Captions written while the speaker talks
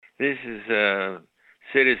This is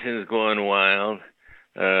Citizens Gone Wild,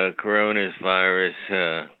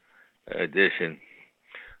 coronavirus edition.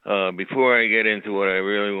 Before I get into what I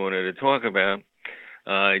really wanted to talk about,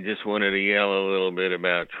 I just wanted to yell a little bit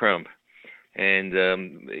about Trump. And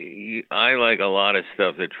I like a lot of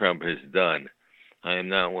stuff that Trump has done. I am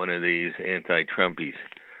not one of these anti-Trumpies.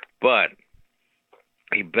 But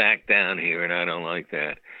he backed down here, and I don't like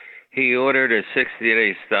that. He ordered a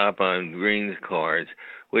 60-day stop on green cards,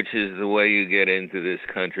 which is the way you get into this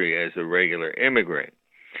country as a regular immigrant.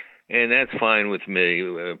 And that's fine with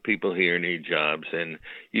me. People here need jobs, and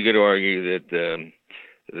you could argue that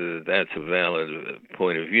that's a valid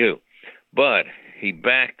point of view. But he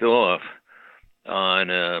backed off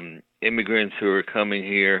on immigrants who are coming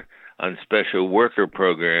here on special worker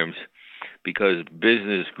programs because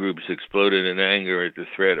business groups exploded in anger at the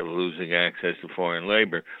threat of losing access to foreign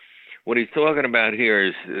labor. What he's talking about here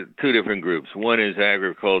is two different groups. One is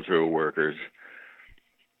agricultural workers,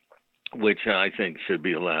 which I think should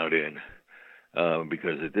be allowed in,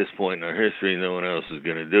 because at this point in our history, no one else is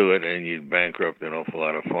going to do it, and you'd bankrupt an awful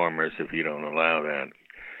lot of farmers if you don't allow that.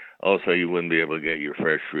 Also, you wouldn't be able to get your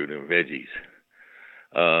fresh fruit and veggies.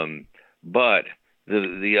 But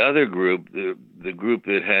the other group, the group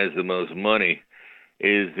that has the most money,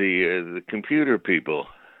 is the computer people.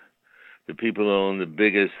 The people who own the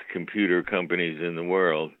biggest computer companies in the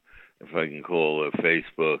world, if I can call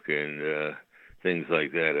Facebook and things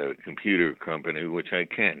like that a computer company, which I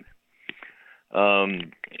can.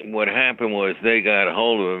 What happened was they got a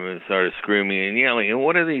hold of him and started screaming and yelling. And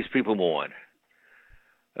what do these people want?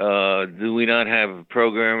 Do we not have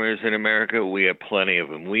programmers in America? We have plenty of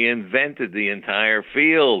them. We invented the entire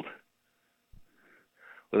field.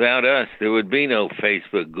 Without us, there would be no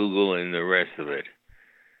Facebook, Google, and the rest of it.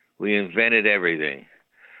 We invented everything.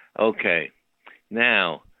 Okay,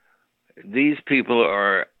 now, these people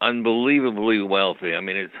are unbelievably wealthy. I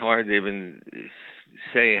mean, it's hard to even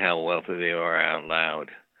say how wealthy they are out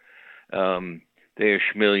loud. They are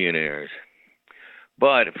schmillionaires.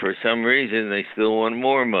 But for some reason, they still want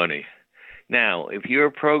more money. Now, if you're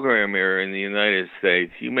a programmer in the United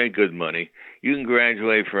States, you make good money. You can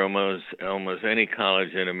graduate from almost any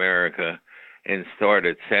college in America and start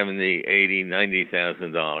at $70,000, $80,000,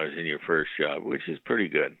 $90,000 in your first job, which is pretty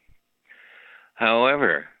good.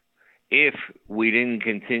 However, if we didn't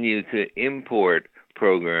continue to import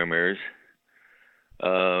programmers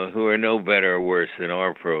who are no better or worse than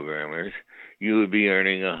our programmers, you would be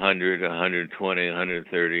earning 100, 120,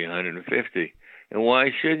 130, 150. And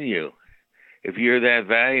why shouldn't you? If you're that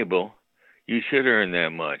valuable, you should earn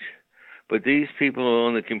that much. But these people who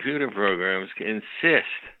own the computer programs insist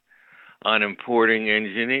on importing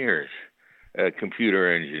engineers,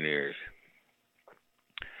 computer engineers.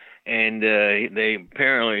 And they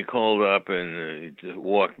apparently called up and just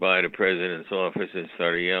walked by the president's office and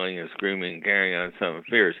started yelling and screaming and carrying on something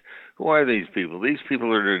fierce. Who are these people? These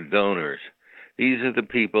people are the donors. These are the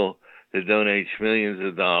people that donate millions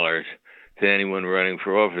of dollars to anyone running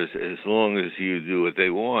for office as long as you do what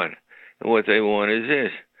they want. And what they want is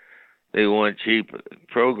this. They want cheap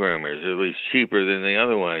programmers, at least cheaper than they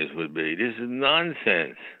otherwise would be. This is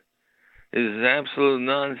nonsense. This is absolute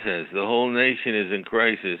nonsense. The whole nation is in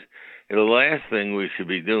crisis. And the last thing we should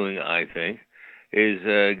be doing, I think, is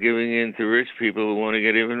giving in to rich people who want to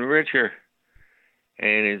get even richer.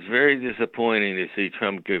 And it's very disappointing to see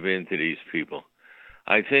Trump give in to these people.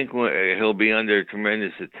 I think he'll be under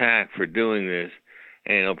tremendous attack for doing this,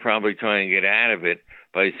 and he'll probably try and get out of it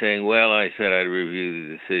by saying, well, I said I'd review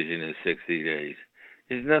the decision in 60 days.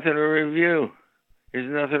 There's nothing to review. There's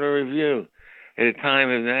nothing to review. At a time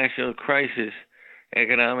of national crisis,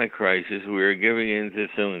 economic crisis, we're giving in to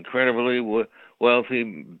some incredibly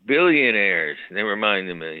wealthy billionaires, never mind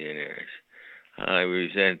the millionaires. I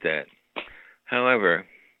resent that. However,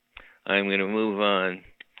 I'm going to move on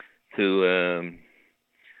to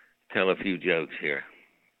tell a few jokes here.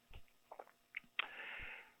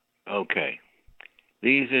 Okay.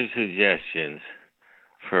 These are suggestions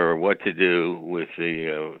for what to do with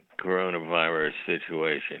the coronavirus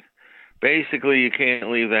situation. Basically, you can't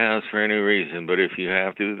leave the house for any reason, but if you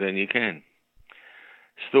have to, then you can.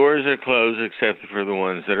 Stores are closed except for the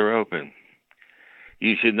ones that are open.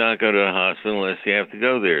 You should not go to the hospital unless you have to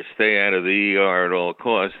go there. Stay out of the ER at all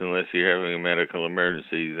costs unless you're having a medical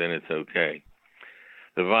emergency, then it's okay.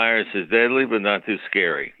 The virus is deadly, but not too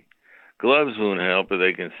scary. Gloves won't help, but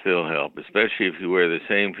they can still help, especially if you wear the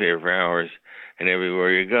same pair for hours and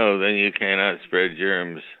everywhere you go, then you cannot spread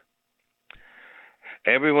germs.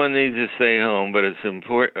 Everyone needs to stay home, but if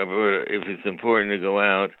it's important to go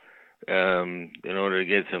out in order to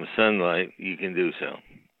get some sunlight, you can do so.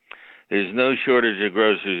 There's no shortage of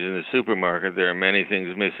groceries in the supermarket. There are many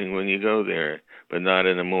things missing when you go there, but not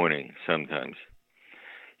in the morning sometimes.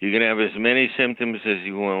 You can have as many symptoms as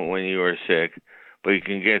you want when you are sick, but you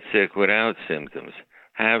can get sick without symptoms.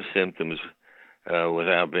 Have symptoms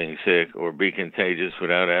without being sick, or be contagious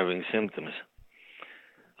without having symptoms.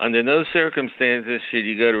 Under no circumstances should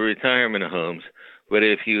you go to retirement homes, but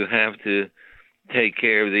if you have to take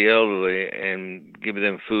care of the elderly and give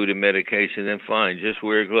them food and medication, then fine, just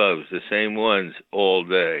wear gloves, the same ones all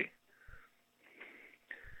day.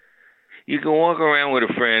 You can walk around with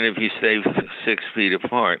a friend if you stay 6 feet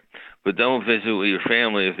apart, but don't visit with your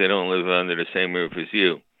family if they don't live under the same roof as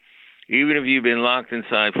you. Even if you've been locked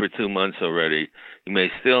inside for 2 months already, you may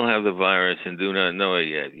still have the virus and do not know it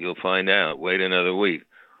yet. You'll find out. Wait another week.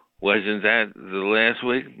 Wasn't that the last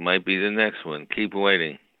week? Might be the next one. Keep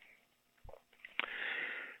waiting.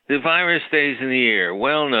 The virus stays in the air.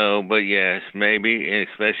 Well, no, but yes, maybe,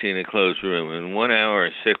 especially in a closed room. In 1 hour,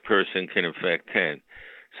 a sick person can infect 10.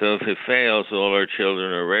 So if it fails, all our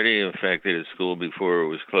children are already infected at school before it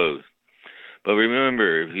was closed. But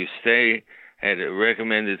remember, if you stay at a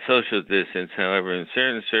recommended social distance, however, in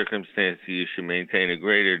certain circumstances, you should maintain a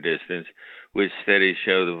greater distance, which studies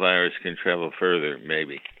show the virus can travel further,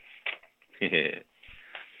 maybe.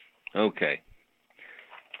 Okay.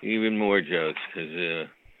 Even more jokes, because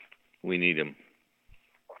we need them.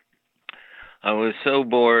 I was so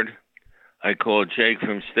bored, I called Jake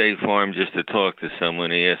from State Farm just to talk to someone.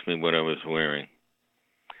 He asked me what I was wearing.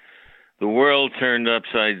 The world turned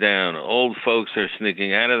upside down. Old folks are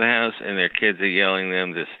sneaking out of the house, and their kids are yelling at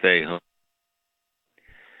them to stay home.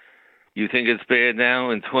 You think it's bad now?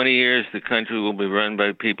 In 20 years, the country will be run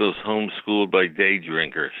by people homeschooled by day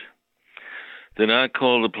drinkers. Do not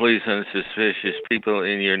call the police on suspicious people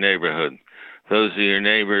in your neighborhood. Those are your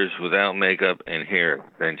neighbors without makeup and hair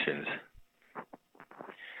extensions.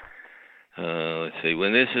 Let's see.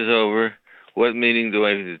 When this is over, what meeting do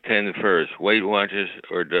I attend first? Weight Watchers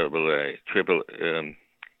or AA?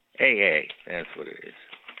 AA. That's what it is.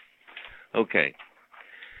 Okay.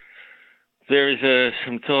 There's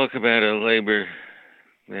some talk about a labor.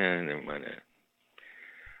 Never mind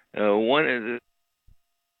that. One of the,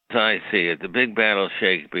 as I see it, the big battle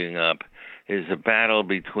shaping up is a battle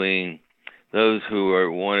between those who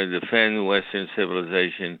want to defend Western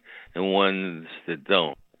civilization and ones that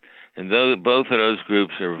don't. And both of those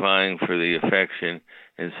groups are vying for the affection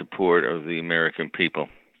and support of the American people.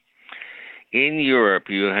 In Europe,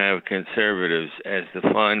 you have conservatives as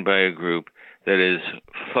defined by a group that is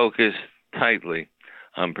focused tightly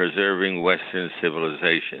on preserving Western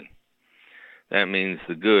civilization. That means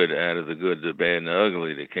the good out of the good, the bad, and the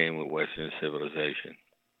ugly that came with Western civilization.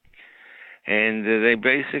 And they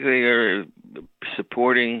basically are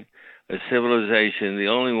supporting a civilization, the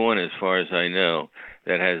only one as far as I know,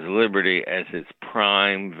 that has liberty as its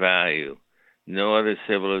prime value. No other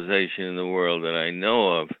civilization in the world that I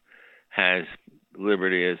know of has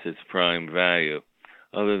liberty as its prime value,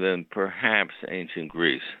 other than perhaps ancient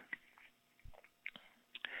Greece.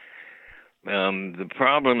 The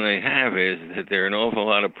problem they have is that there are an awful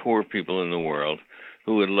lot of poor people in the world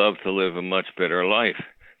who would love to live a much better life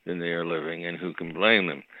than they are living, and who can blame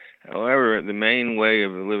them? However, the main way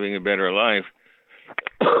of living a better life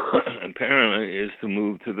apparently is to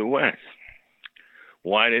move to the West.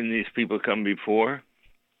 Why didn't these people come before?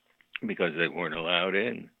 Because they weren't allowed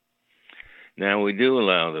in. Now we do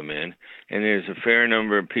allow them in, and there's a fair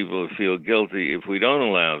number of people who feel guilty if we don't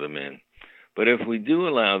allow them in. But if we do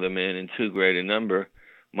allow them in too great a number,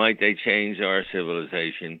 might they change our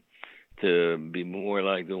civilization to be more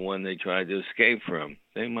like the one they tried to escape from?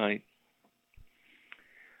 They might.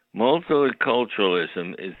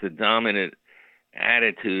 Multiculturalism is the dominant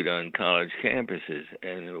attitude on college campuses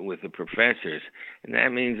and with the professors, and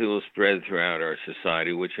that means it will spread throughout our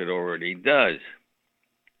society, which it already does.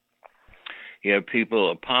 You have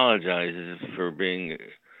people apologizing for being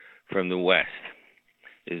from the West.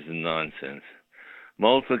 Is nonsense.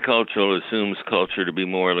 Multicultural assumes culture to be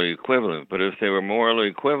morally equivalent, but if they were morally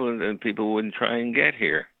equivalent, then people wouldn't try and get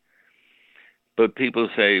here. But people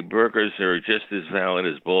say burqas are just as valid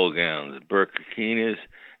as ball gowns, burkinis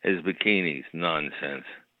as bikinis. Nonsense.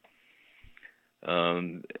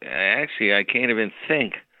 Actually, I can't even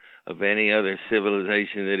think of any other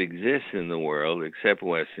civilization that exists in the world except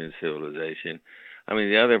Western civilization. I mean,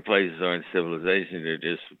 the other places aren't civilizations; they're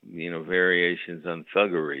just, variations on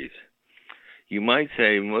thuggeries. You might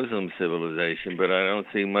say Muslim civilization, but I don't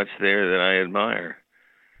see much there that I admire.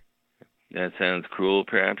 That sounds cruel,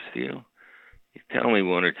 perhaps, to you? Tell me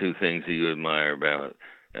one or two things that you admire about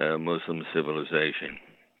Muslim civilization.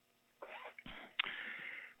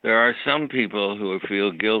 There are some people who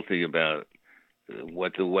feel guilty about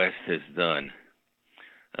what the West has done.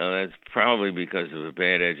 That's probably because of a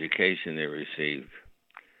bad education they received.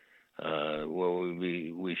 What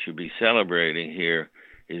we should be celebrating here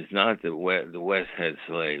is not that the West had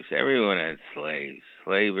slaves. Everyone had slaves.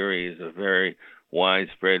 Slavery is a very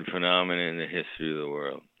widespread phenomenon in the history of the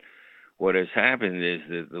world. What has happened is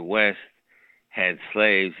that the West had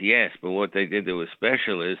slaves, yes, but what they did that was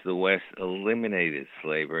special is the West eliminated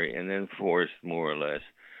slavery and then forced, more or less,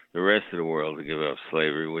 the rest of the world to give up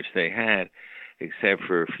slavery, which they had, except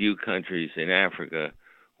for a few countries in Africa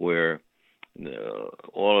where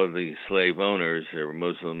all of the slave owners are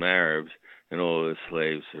Muslim Arabs and all of the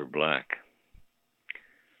slaves are black.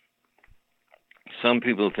 Some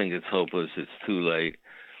people think it's hopeless, it's too late,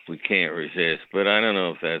 we can't resist, but I don't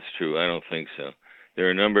know if that's true. I don't think so. There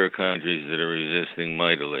are a number of countries that are resisting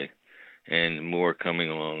mightily and more coming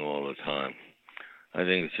along all the time. I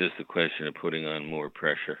think it's just a question of putting on more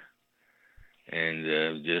pressure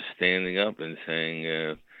and just standing up and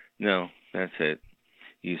saying, no, that's it.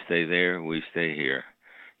 You stay there, we stay here.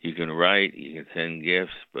 You can write, you can send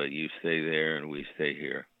gifts, but you stay there and we stay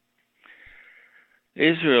here.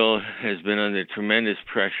 Israel has been under tremendous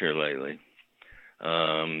pressure lately.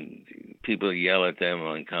 People yell at them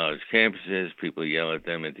on college campuses, people yell at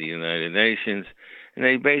them at the United Nations, and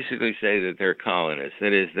they basically say that they're colonists.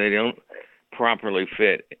 That is, they don't properly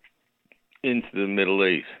fit into the Middle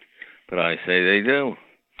East. But I say they do.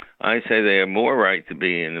 I say they have more right to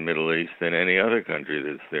be in the Middle East than any other country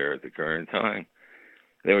that's there at the current time.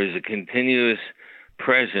 There is a continuous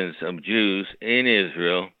presence of Jews in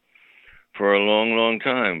Israel for a long, long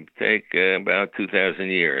time. Take about 2,000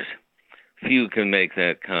 years. Few can make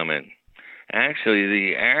that comment. Actually,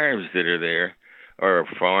 the Arabs that are there are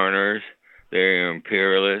foreigners, they're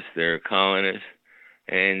imperialists, they're colonists,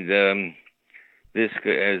 and this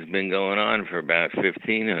has been going on for about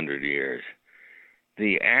 1,500 years.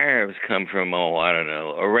 The Arabs come from, I don't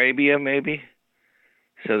know, Arabia maybe?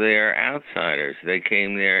 So they are outsiders. They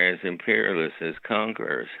came there as imperialists, as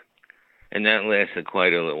conquerors. And that lasted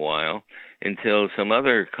quite a little while until some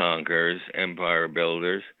other conquerors, empire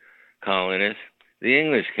builders, colonists, the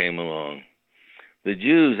English came along. The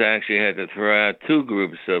Jews actually had to throw out two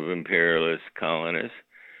groups of imperialist colonists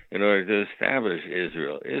in order to establish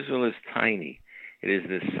Israel. Israel is tiny. It is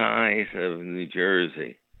the size of New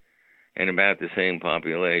Jersey and about the same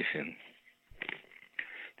population.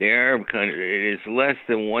 The Arab country, it is less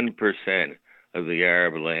than 1% of the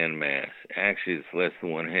Arab landmass. Actually, it's less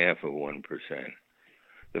than 1/2 of 1%.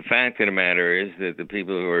 The fact of the matter is that the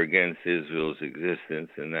people who are against Israel's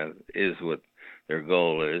existence, and that is what their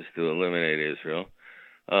goal is, to eliminate Israel,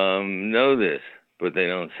 know this, but they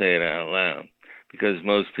don't say it out loud, because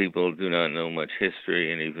most people do not know much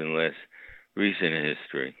history and even less recent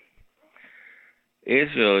history.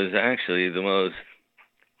 Israel is actually the most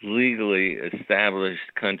legally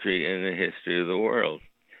established country in the history of the world.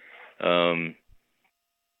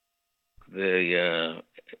 The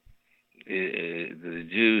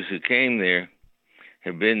Jews who came there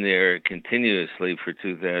have been there continuously for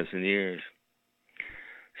 2,000 years.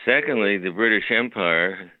 Secondly, the British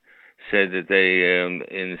Empire said that they,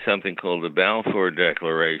 in something called the Balfour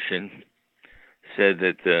Declaration, said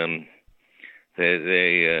that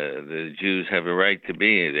the Jews have a right to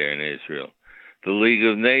be there in Israel. The League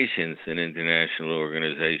of Nations, an international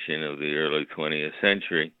organization of the early 20th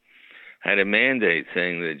century, had a mandate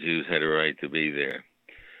saying that Jews had a right to be there.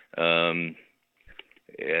 The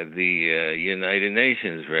United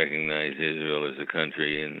Nations recognized Israel as a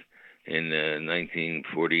country in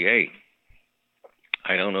 1948.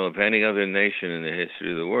 I don't know of any other nation in the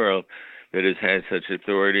history of the world that has had such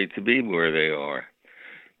authority to be where they are.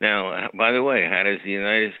 Now, by the way, how does the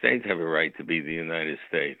United States have a right to be the United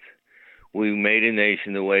States? We made a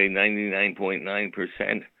nation the way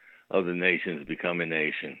 99.9% of the nations become a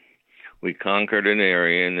nation. We conquered an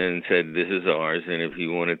area and then said, this is ours, and if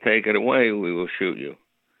you want to take it away, we will shoot you.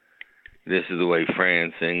 This is the way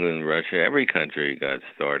France, England, Russia, every country got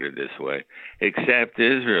started this way, except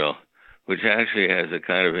Israel, which actually has a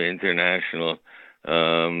kind of international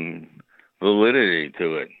validity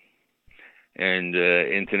to it. And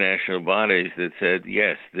international bodies that said,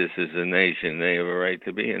 yes, this is a nation. They have a right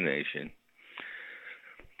to be a nation.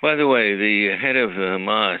 By the way, the head of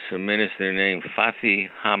Hamas, a minister named Fathi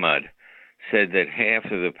Hamad, said that half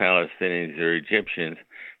of the Palestinians are Egyptians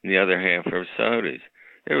and the other half are Saudis.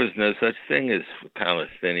 There was no such thing as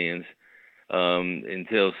Palestinians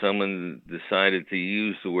until someone decided to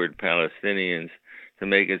use the word Palestinians to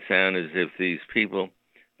make it sound as if these people,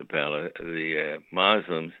 the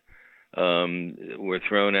Muslims, were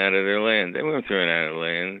thrown out of their land. They weren't thrown out of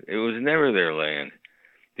land. It was never their land.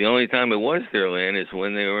 The only time it was their land is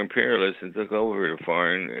when they were imperialists and took over the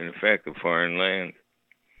foreign, in effect, the foreign land.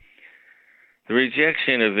 The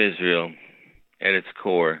rejection of Israel at its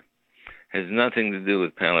core has nothing to do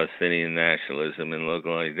with Palestinian nationalism and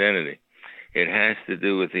local identity. It has to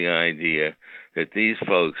do with the idea that these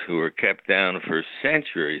folks who were kept down for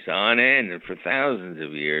centuries on end and for thousands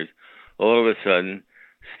of years, all of a sudden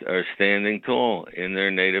are standing tall in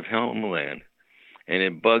their native homeland. And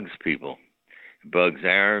it bugs people. It bugs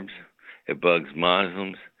Arabs. It bugs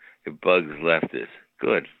Muslims. It bugs leftists.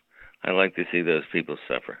 Good. I like to see those people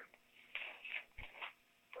suffer.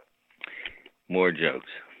 More jokes.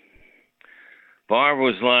 Barb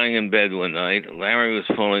was lying in bed one night. Larry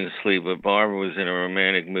was falling asleep, but Barbara was in a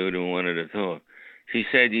romantic mood and wanted to talk. She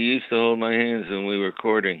said, "You used to hold my hands when we were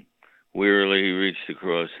courting." Wearily, he reached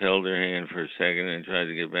across, held her hand for a second, and tried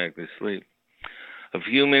to get back to sleep. A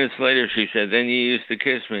few minutes later, she said, "Then you used to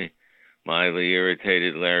kiss me." Mildly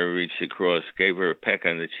irritated, Larry reached across, gave her a peck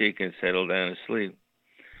on the cheek, and settled down to sleep.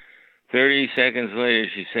 30 seconds later,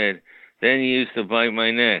 she said, "Then you used to bite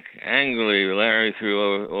my neck." Angrily, Larry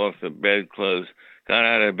threw off the bedclothes, got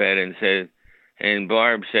out of bed, and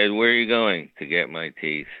Barb said, "Where are you going?" "To get my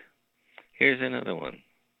teeth." Here's another one.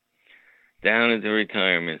 Down at the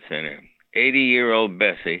retirement center, 80-year-old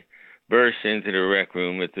Bessie bursts into the rec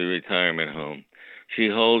room at the retirement home. She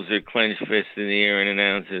holds her clenched fist in the air and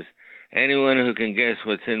announces, "Anyone who can guess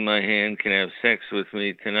what's in my hand can have sex with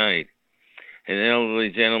me tonight." An elderly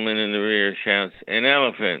gentleman in the rear shouts, "An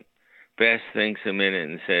elephant." Bess thinks a minute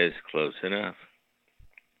and says, "Close enough."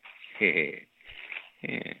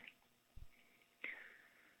 Yeah.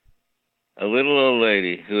 A little old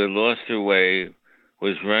lady who had lost her way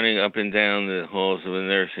was running up and down the halls of a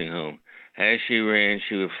nursing home. As she ran,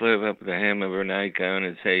 she would flip up the hem of her nightgown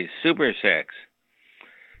and say, "Super sex."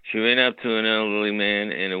 She ran up to an elderly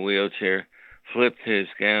man in a wheelchair, flipped his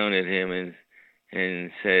gown at him,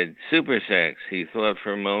 and said, "Super sex." He thought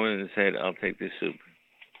for a moment and said, "I'll take the soup."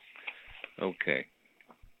 Okay.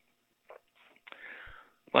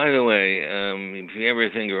 By the way, if you ever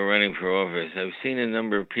think of running for office, I've seen a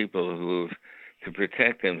number of people who, to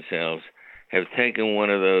protect themselves, have taken one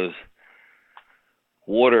of those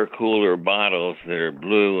water cooler bottles that are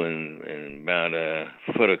blue and about a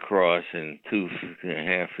foot across and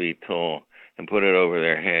 2.5 feet tall, and put it over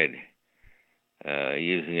their head,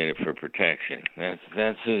 using it for protection.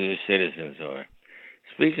 That's who the citizens are.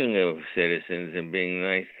 Speaking of citizens and being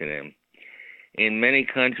nice to them, in many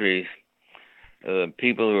countries,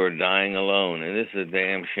 people who are dying alone, and this is a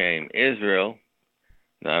damn shame. Israel,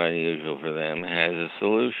 not unusual for them, has a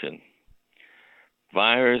solution.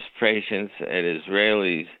 Virus patients at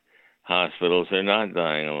Israeli hospitals are not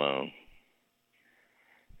dying alone.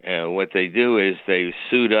 What they do is they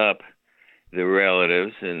suit up the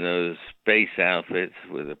relatives in those space outfits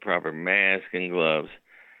with a proper mask and gloves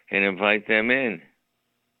and invite them in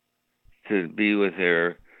to be with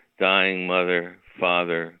their dying mother,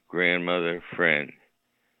 father, grandmother, friend.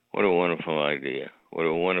 What a wonderful idea. What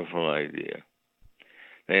a wonderful idea.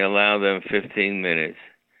 They allow them 15 minutes.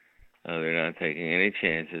 They're not taking any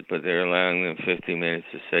chances, but they're allowing them 15 minutes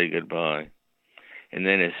to say goodbye, and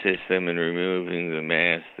then assist them in removing the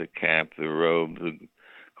mask, the cap, the robe, the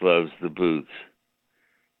gloves, the boots,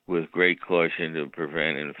 with great caution to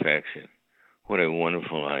prevent infection. What a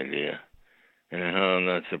wonderful idea. And I'm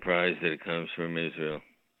not surprised that it comes from Israel.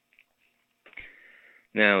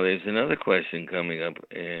 Now, there's another question coming up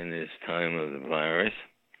in this time of the virus,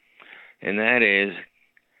 and that is,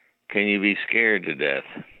 can you be scared to death?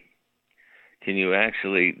 Can you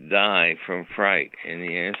actually die from fright? And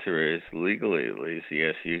the answer is, legally at least,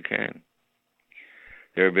 yes, you can.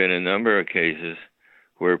 There have been a number of cases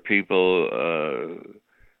where people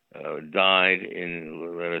died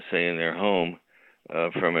in, let us say, in their home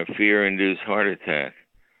from a fear-induced heart attack.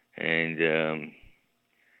 And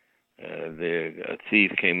a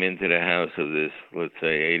thief came into the house of this, let's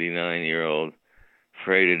say, 89-year-old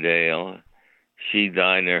Freda Dale. She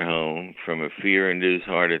died in her home from a fear-induced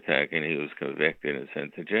heart attack, and he was convicted and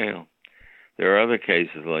sent to jail. There are other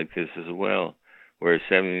cases like this as well, where a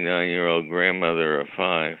 79-year-old grandmother of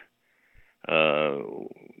 5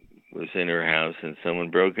 was in her house and someone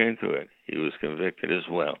broke into it. He was convicted as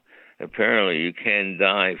well. Apparently, you can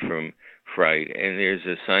die from fright, and there's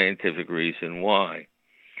a scientific reason why.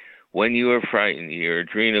 When you are frightened, your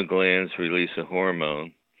adrenal glands release a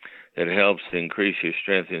hormone that helps to increase your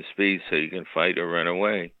strength and speed so you can fight or run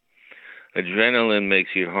away. Adrenaline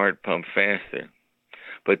makes your heart pump faster,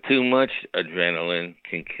 but too much adrenaline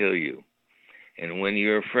can kill you. And when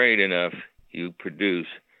you're afraid enough, you produce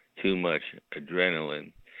too much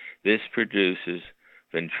adrenaline. This produces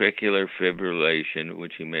ventricular fibrillation,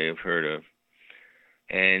 which you may have heard of,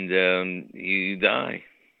 and you die.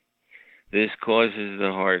 This causes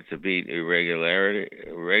the heart to beat irregularly,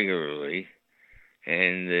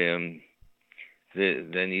 and then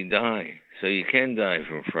you die. So you can die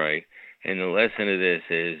from fright. And the lesson of this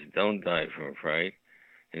is don't die from fright.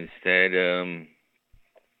 Instead,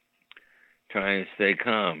 try and stay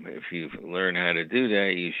calm. If you learn how to do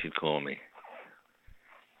that, you should call me.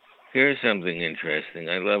 Here's something interesting.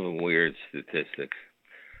 I love weird statistics.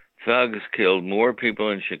 Thugs killed more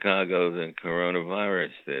people in Chicago than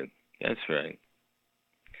coronavirus did. That's right.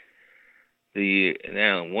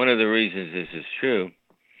 Now, one of the reasons this is true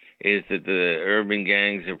is that the urban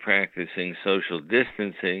gangs are practicing social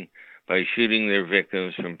distancing by shooting their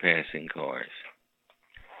victims from passing cars.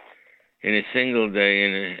 In a single day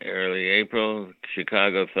in early April,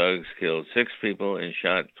 Chicago thugs killed 6 people and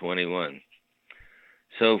shot 21.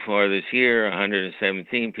 So far this year,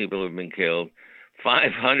 117 people have been killed.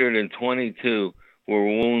 522 were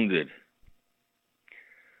wounded.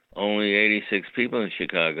 Only 86 people in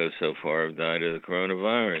Chicago so far have died of the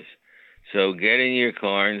coronavirus. So get in your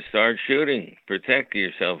car and start shooting. Protect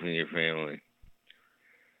yourself and your family.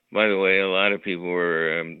 By the way, a lot of people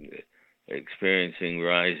were experiencing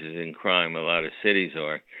rises in crime. A lot of cities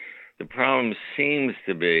are. The problem seems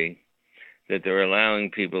to be that they're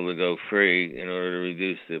allowing people to go free in order to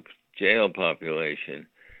reduce the jail population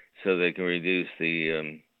so they can reduce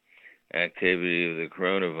the activity of the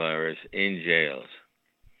coronavirus in jails.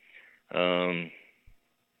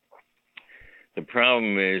 The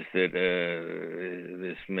problem is that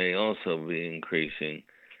this may also be increasing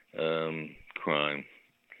crime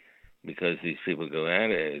because these people go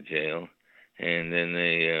out of jail and then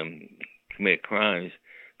they commit crimes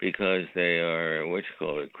because they are,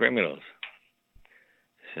 criminals.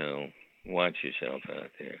 So watch yourself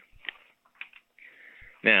out there.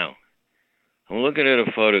 Now, I'm looking at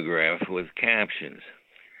a photograph with captions,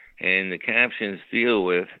 and the captions deal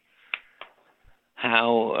with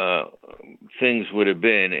how things would have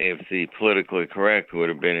been if the politically correct would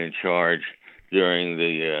have been in charge during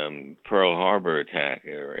the Pearl Harbor attack,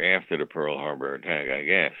 or after the Pearl Harbor attack, I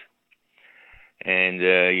guess. And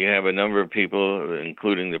you have a number of people,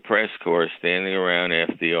 including the press corps, standing around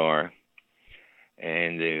FDR.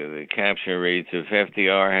 And the caption reads, if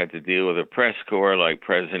FDR had to deal with a press corps like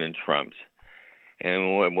President Trump's.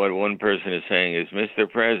 And what one person is saying is, Mr.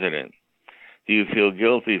 President, do you feel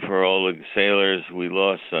guilty for all the sailors we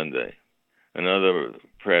lost Sunday? Another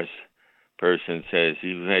press person says,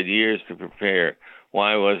 you've had years to prepare.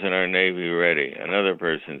 Why wasn't our Navy ready? Another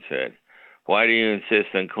person said, why do you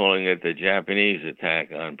insist on calling it the Japanese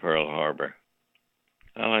attack on Pearl Harbor?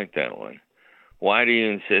 I like that one. Why do you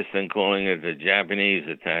insist on calling it the Japanese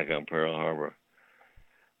attack on Pearl Harbor?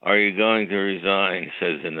 Are you going to resign,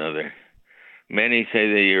 says another. Many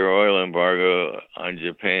say that your oil embargo on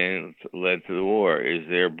Japan led to the war. Is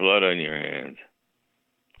there blood on your hands?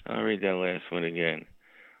 I'll read that last one again.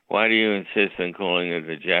 Why do you insist on calling it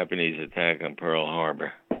the Japanese attack on Pearl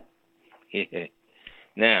Harbor?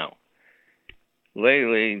 Now,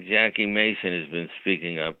 lately, Jackie Mason has been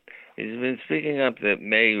speaking up. He's been speaking up that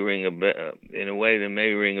may ring a bell, in a way that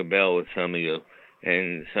may ring a bell with some of you,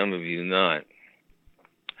 and some of you not.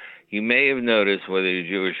 You may have noticed, whether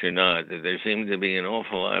you're Jewish or not, that there seems to be an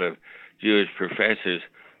awful lot of Jewish professors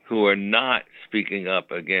who are not speaking up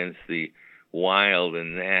against the wild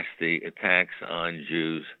and nasty attacks on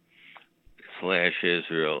Jews /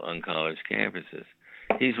 Israel on college campuses.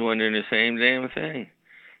 He's wondering the same damn thing.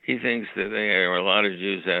 He thinks that there are a lot of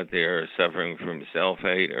Jews out there suffering from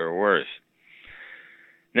self-hate or worse.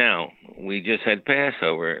 Now, we just had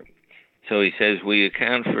Passover. So he says, we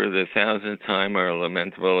account for the 1,000th time our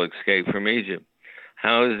lamentable escape from Egypt.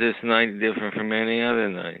 How is this night different from any other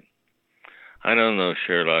night? I don't know,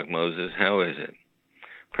 Sherlock Moses. How is it?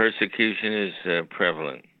 Persecution is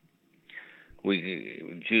prevalent.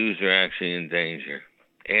 Jews are actually in danger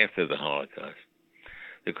after the Holocaust.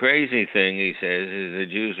 The crazy thing, he says, is the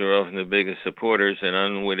Jews are often the biggest supporters and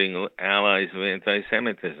unwitting allies of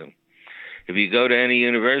anti-Semitism. If you go to any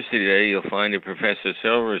university today, you'll find a Professor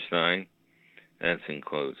Silverstein, that's in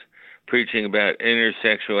quotes, preaching about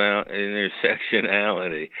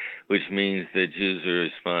intersectionality, which means that Jews are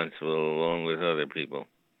responsible, along with other people,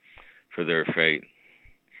 for their fate.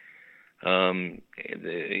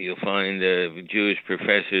 You'll find Jewish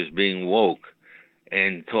professors being woke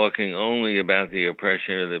and talking only about the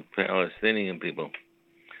oppression of the Palestinian people.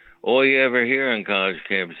 All you ever hear on college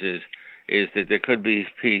campuses is that there could be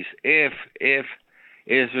peace if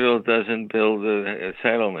Israel doesn't build a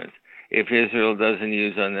settlement, if Israel doesn't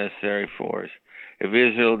use unnecessary force, if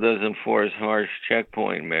Israel doesn't force harsh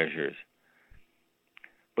checkpoint measures.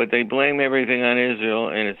 But they blame everything on Israel,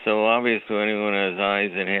 and it's so obvious to anyone who has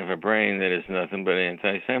eyes and half a brain that it's nothing but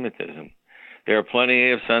anti-Semitism. There are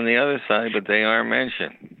plenty of ifs on the other side, but they aren't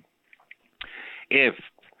mentioned. If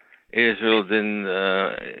Israel didn't,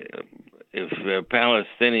 if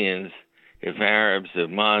Palestinians, if Arabs, if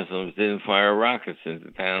Muslims didn't fire rockets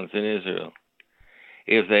into towns in Israel,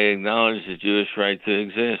 if they acknowledged the Jewish right to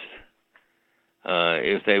exist,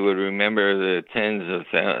 if they would remember the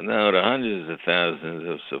the hundreds of thousands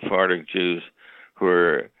of Sephardic Jews who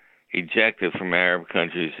were ejected from Arab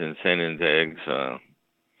countries and sent into exile.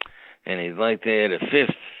 And he'd like to add a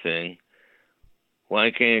fifth thing. Why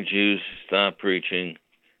can't Jews stop preaching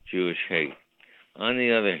Jewish hate? On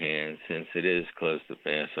the other hand, since it is close to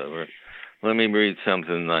Passover, let me read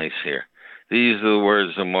something nice here. These are the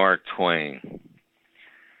words of Mark Twain.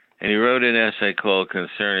 And he wrote an essay called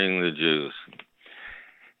Concerning the Jews.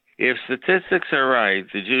 If statistics are right,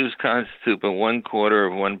 the Jews constitute but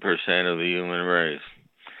 0.25% of the human race.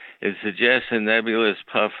 It suggests a nebulous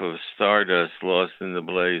puff of stardust lost in the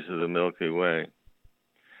blaze of the Milky Way.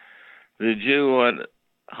 The Jew ought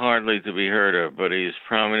hardly to be heard of, but he is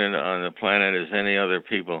prominent on the planet as any other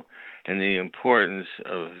people, and the importance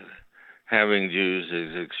of having Jews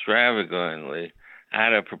is extravagantly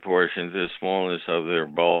out of proportion to the smallness of their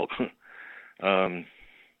bulk.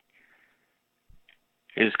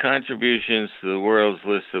 His contributions to the world's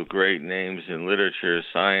list of great names in literature,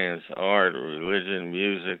 science, art, religion,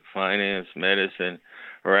 music, finance, medicine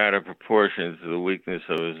are out of proportion to the weakness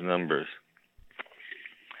of his numbers.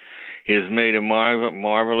 He has made a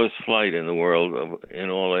marvelous flight in the world in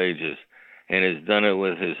all ages, and has done it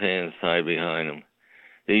with his hands tied behind him.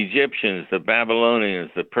 The Egyptians, the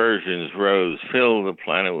Babylonians, the Persians rose, filled the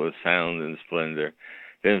planet with sound and splendor,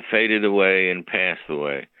 then faded away and passed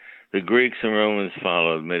away. The Greeks and Romans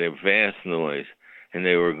followed, made a vast noise, and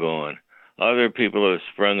they were gone. Other people have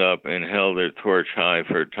sprung up and held their torch high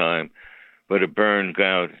for a time, but it burned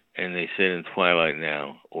out, and they sit in twilight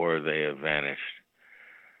now, or they have vanished.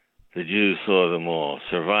 The Jews saw them all,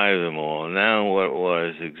 survived them all. Now what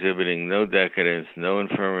was, exhibiting no decadence, no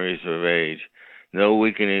infirmaries of age, no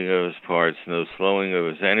weakening of his parts, no slowing of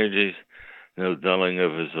his energies, no dulling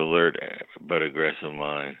of his alert but aggressive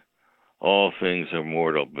mind. All things are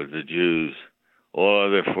mortal, but the Jews, all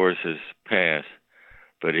other forces pass,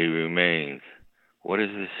 but he remains. What is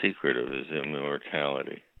the secret of his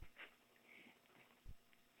immortality?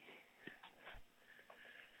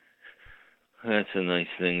 That's a nice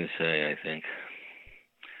thing to say, I think.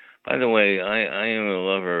 By the way, I am a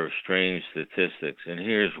lover of strange statistics, and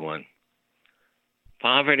here's one.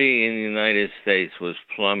 Poverty in the United States was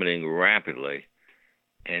plummeting rapidly,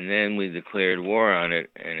 and then we declared war on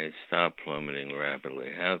it, and it stopped plummeting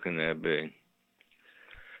rapidly. How can that be?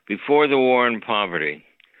 Before the war on poverty,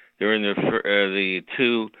 during the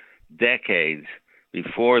 2 decades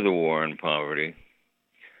before the war on poverty,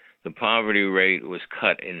 the poverty rate was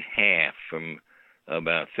cut in half from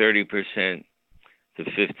about 30% to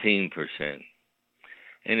 15%.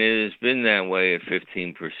 And it has been that way at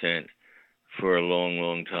 15% for a long,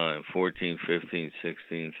 long time, 14, 15,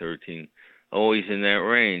 16, 13, always in that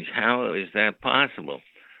range. How is that possible?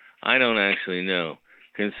 I don't actually know.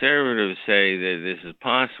 Conservatives say that this is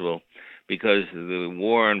possible because of the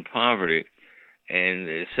war on poverty and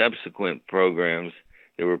the subsequent programs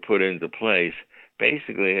that were put into place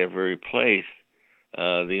basically have replaced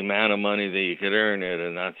the amount of money that you could earn at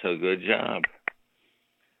a not-so-good job.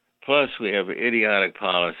 Plus, we have idiotic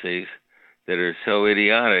policies that are so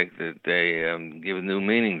idiotic that they give new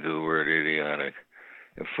meaning to the word idiotic.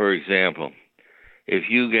 For example, if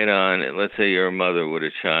you get on, let's say you're a mother with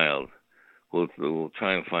a child, we'll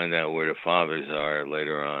try and find out where the fathers are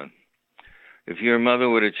later on. If you're a mother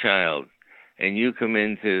with a child and you come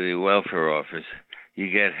into the welfare office,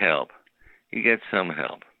 you get help. You get some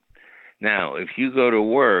help. Now, if you go to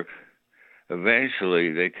work,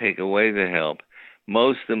 eventually they take away the help.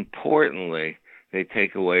 Most importantly, they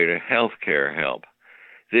take away the health care help.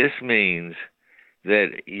 This means that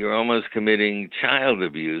you're almost committing child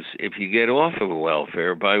abuse if you get off of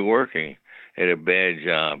welfare by working at a bad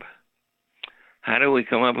job. How do we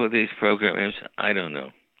come up with these programs? I don't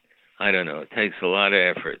know. It takes a lot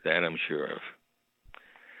of effort, that I'm sure of.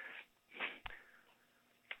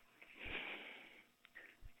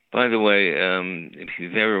 By the way, if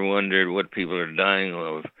you've ever wondered what people are dying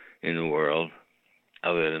of in the world,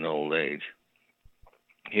 other than old age,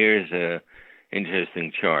 here's an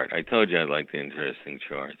interesting chart. I told you I like the interesting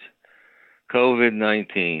charts.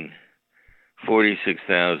 COVID-19,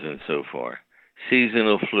 46,000 so far.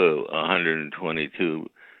 Seasonal flu,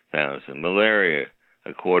 122,000. Malaria,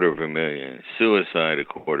 250,000. Suicide,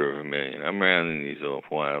 250,000. I'm rounding these off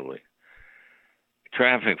wildly.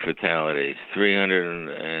 Traffic fatalities,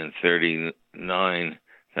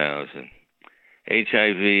 339,000.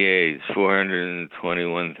 HIV/AIDS,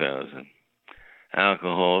 421,000.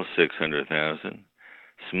 Alcohol, 600,000.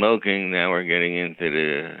 Smoking, now we're getting into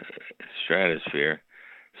the stratosphere.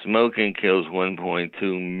 Smoking kills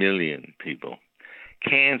 1.2 million people.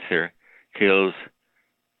 Cancer kills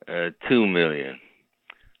 2 million.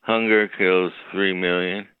 Hunger kills 3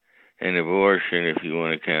 million. And abortion, if you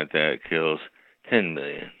want to count that, kills 10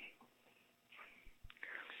 million.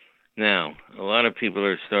 Now, a lot of people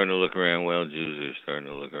are starting to look around. Well, Jews are starting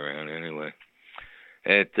to look around anyway.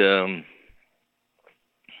 At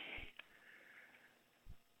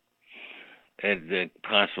the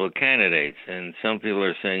possible candidates. And some people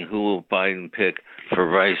are saying, who will Biden pick for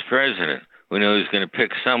vice president? We know he's going to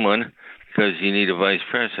pick someone because you need a vice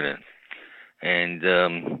president. And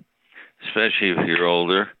especially if you're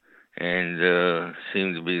older and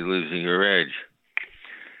seem to be losing your edge.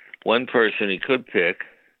 One person he could pick,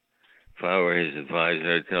 if I were his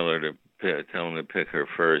advisor, I'd tell him to pick her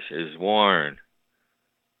first, is Warren.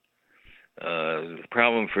 The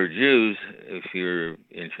problem for Jews, if you're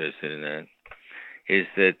interested in that, is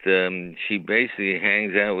that she basically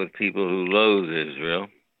hangs out with people who loathe Israel,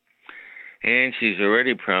 and she's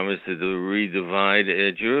already promised to redivide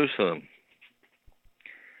Jerusalem,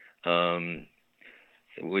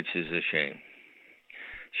 which is a shame.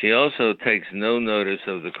 She also takes no notice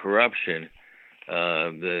of the corruption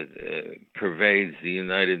that pervades the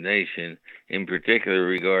United Nations, in particular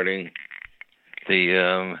regarding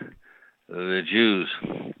the Jews.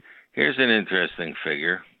 Here's an interesting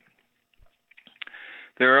figure.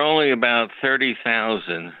 There are only about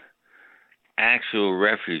 30,000 actual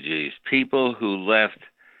refugees, people who left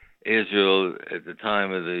Israel at the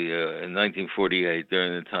time of in 1948,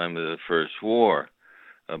 during the time of the First War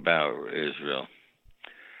about Israel.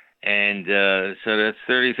 And so that's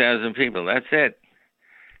 30,000 people. That's it.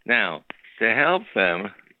 Now, to help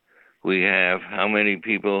them, we have how many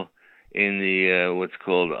people in the what's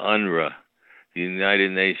called UNRWA, the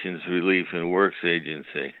United Nations Relief and Works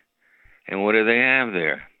Agency. And what do they have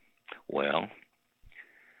there? Well,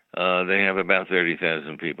 they have about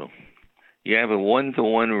 30,000 people. You have a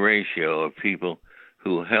 1-to-1 ratio of people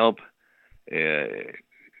who help the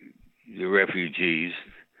refugees,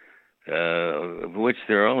 of which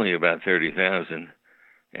there are only about 30,000.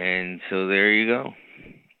 And so there you go.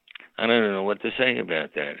 I don't know what to say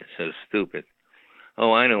about that. It's so stupid.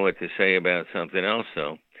 Oh, I know what to say about something else,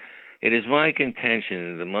 though. It is my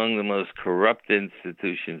contention that among the most corrupt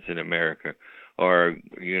institutions in America are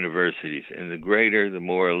universities, and the greater, the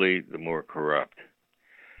more elite, the more corrupt.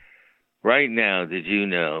 Right now, did you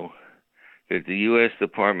know that the U.S.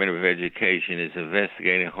 Department of Education is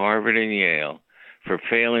investigating Harvard and Yale for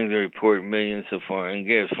failing to report millions of foreign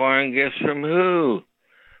gifts? Foreign gifts from who?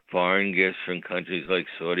 Foreign gifts from countries like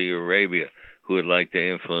Saudi Arabia, who would like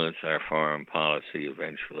to influence our foreign policy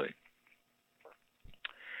eventually.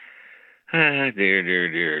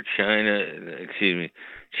 Dear. China,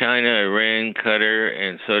 Iran, Qatar,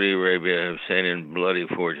 and Saudi Arabia have sent in bloody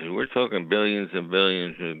fortunes. We're talking billions and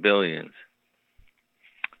billions and billions.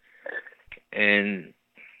 And,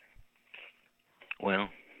 well,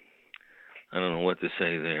 I don't know what to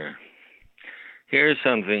say there. Here's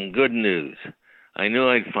something, good news. I knew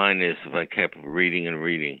I'd find this if I kept reading and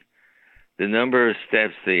reading. The number of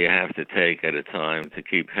steps that you have to take at a time to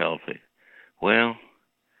keep healthy. Well,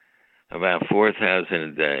 about 4,000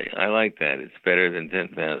 a day. I like that. It's better than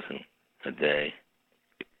 10,000 a day.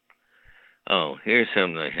 Oh, here's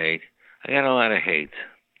something I hate. I got a lot of hate.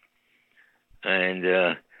 And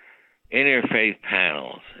interfaith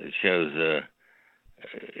panels. It shows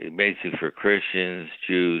basically for Christians,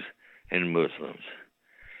 Jews, and Muslims.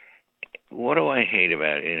 What do I hate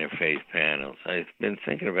about interfaith panels? I've been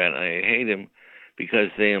thinking about it. I hate them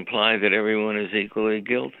because they imply that everyone is equally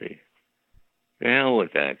guilty. The hell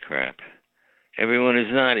with that crap. Everyone is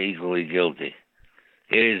not equally guilty.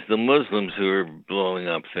 It is the Muslims who are blowing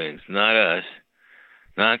up things, not us,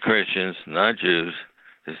 not Christians, not Jews.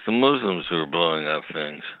 It's the Muslims who are blowing up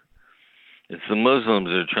things. It's the Muslims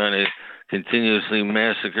who are trying to continuously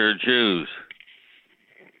massacre Jews.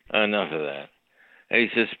 Enough of that. A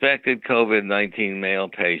suspected COVID-19 male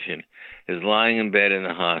patient is lying in bed in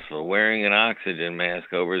the hospital, wearing an oxygen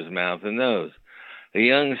mask over his mouth and nose. A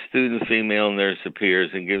young student female nurse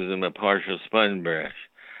appears and gives him a partial sponge brush.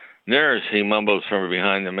 Nurse, he mumbles from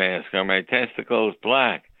behind the mask, are my testicles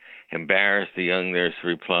black? Embarrassed, the young nurse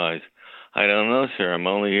replies, I don't know, sir. I'm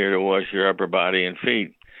only here to wash your upper body and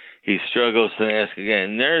feet. He struggles to ask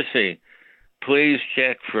again, Nursey, please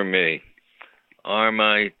check for me. Are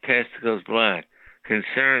my testicles black?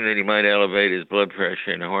 Concerned that he might elevate his blood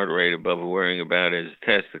pressure and heart rate above worrying about his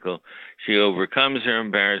testicle, she overcomes her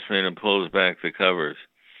embarrassment and pulls back the covers.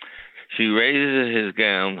 She raises his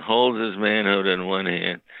gown, holds his manhood in one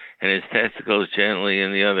hand, and his testicles gently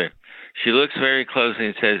in the other. She looks very closely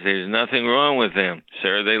and says, there's nothing wrong with them,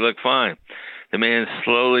 sir. They look fine. The man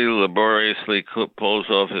slowly, laboriously pulls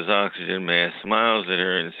off his oxygen mask, smiles at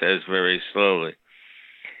her, and says very slowly,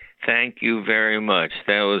 thank you very much.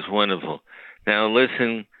 That was wonderful. Now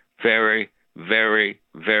listen very, very,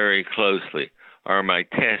 very closely. Are my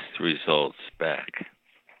test results back?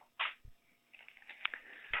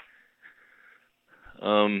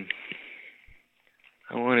 I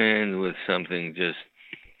want to end with something just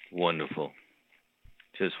wonderful.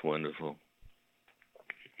 Just wonderful.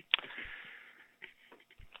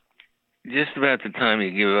 Just about the time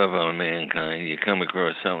you give up on mankind, you come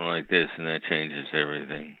across something like this, and that changes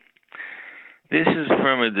everything. This is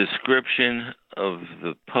from a description of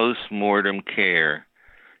the post-mortem care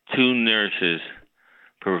two nurses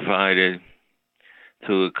provided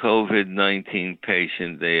to a COVID-19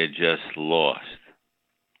 patient they had just lost.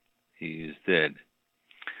 He is dead.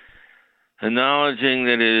 Acknowledging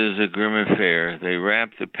that it is a grim affair, they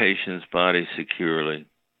wrapped the patient's body securely,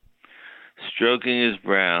 stroking his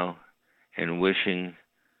brow and wishing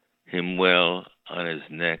him well on his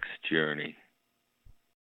next journey.